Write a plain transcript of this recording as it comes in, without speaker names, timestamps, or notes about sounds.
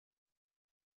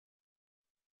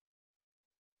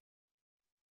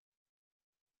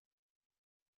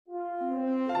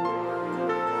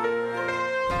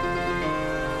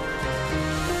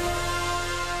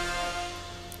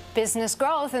business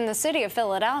growth in the city of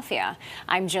Philadelphia.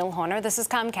 I'm Jill Horner. This is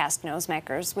Comcast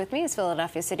Newsmakers. With me is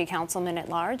Philadelphia City Councilman at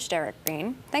Large, Derek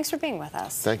Green. Thanks for being with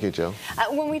us. Thank you, Jill.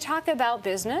 When we talk about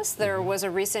business, there was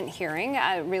a recent hearing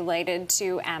related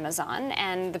to Amazon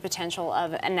and the potential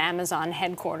of an Amazon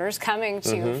headquarters coming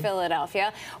to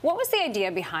Philadelphia. What was the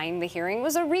idea behind the hearing? It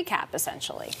was a recap,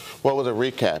 essentially. Well, it was a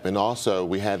recap, and also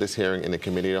we had this hearing in the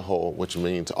committee of the whole, which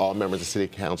means all members of the City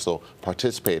Council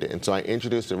participated. And so I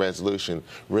introduced the resolution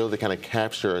really to kind of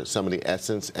capture some of the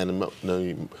essence and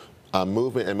the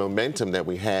movement and momentum that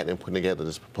we had in putting together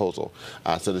this proposal.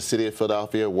 So the City of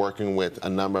Philadelphia, working with a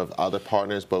number of other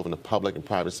partners, both in the public and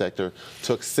private sector,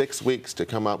 took 6 weeks to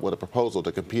come up with a proposal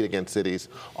to compete against cities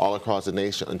all across the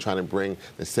nation and trying to bring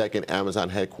the second Amazon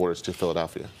headquarters to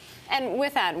Philadelphia. And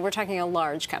with that, we're talking a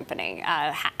large company,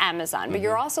 Amazon, but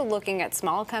you're also looking at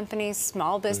small companies,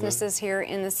 small businesses here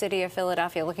in the city of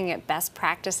Philadelphia, looking at best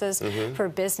practices for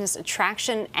business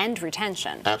attraction and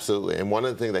retention. Absolutely. And one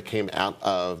of the things that came out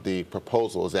of the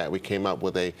proposal is that we came up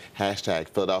with a hashtag,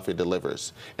 Philadelphia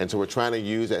Delivers. And so we're trying to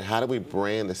use that. How do we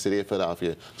brand the city of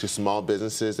Philadelphia to small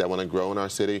businesses that want to grow in our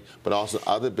city, but also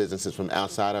other businesses from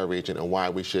outside our region, and why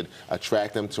we should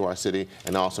attract them to our city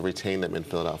and also retain them in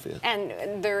Philadelphia.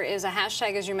 And there is a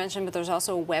hashtag, as you mentioned, but there's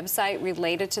also a website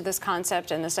related to this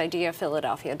concept and this idea of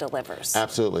Philadelphia Delivers.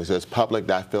 Absolutely. So it's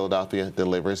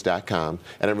public.philadelphiadelivers.com,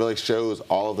 and it really shows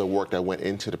all of the work that went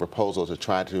into the proposal to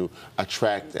try to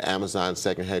attract the Amazon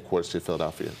second headquarters to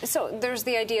Philadelphia. So there's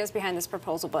the ideas behind this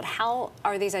proposal, but how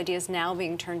are these ideas now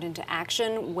being turned into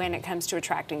action when it comes to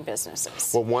attracting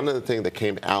businesses? Well, one of the things that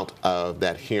came out of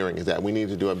that hearing is that we need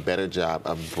to do a better job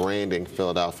of branding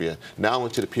Philadelphia, not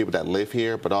only to the people that live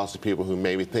here, but also people who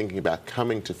may be thinking about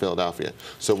coming to Philadelphia.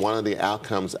 So one of the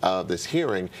outcomes of this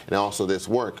hearing and also this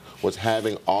work was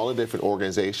having all the different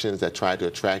organizations that try to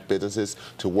attract businesses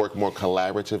to work more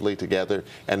collaboratively together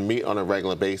and meet on a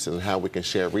regular basis, and how we can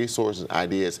share resources and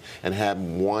ideas and have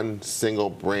one single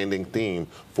branding theme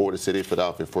for the city of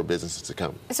Philadelphia for businesses to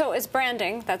come. So it's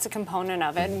branding, that's a component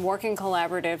of it, and working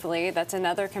collaboratively, that's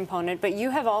another component, but you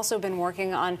have also been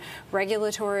working on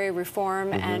regulatory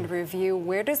reform and review.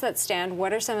 Where does that stand?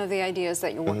 What are some of the ideas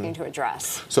that you're working to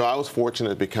address? So I was fortunate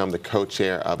to become the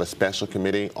co-chair of a special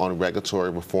committee on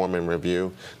regulatory reform and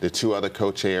review. The two other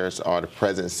co-chairs are the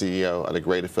president and CEO of the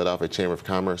Greater Philadelphia Chamber of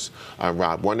Commerce,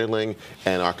 Rob Wonderling,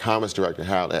 and our Commerce Director,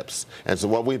 Harold Epps. And so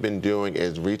what we've been doing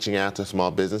is reaching out to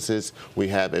small businesses. We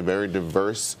have a very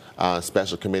diverse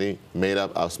special committee made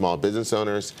up of small business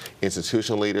owners,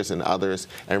 institutional leaders, and others,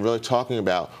 and really talking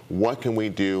about what can we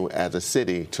do as a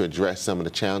city to address some of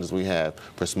the challenges we have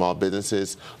for small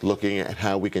businesses, looking at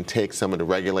how we can take some of the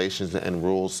regulations and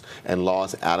rules and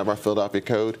laws out of our Philadelphia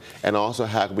Code, and also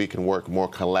how we can work more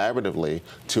collaboratively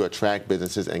to attract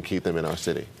businesses and keep them in our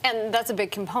city. And that's a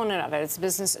big component of it. It's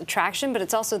business attraction, but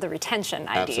it's also the retention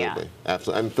idea. Absolutely.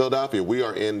 Absolutely. And in Philadelphia, we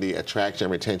are in the attraction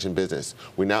and retention business.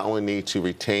 We not only need to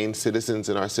retain citizens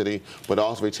in our city, but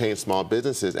also retain small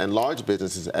businesses and large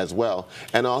businesses as well,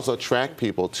 and also attract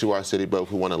people to our city, both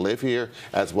who want to live here,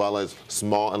 as well as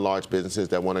small and large businesses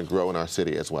that want to grow in our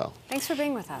city as well. Thanks for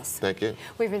being with us. Thank you.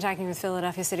 We've been talking with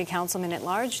Philadelphia City Councilman at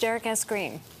Large, Derek S.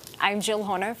 Green. I'm Jill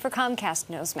Horner for Comcast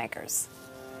Newsmakers.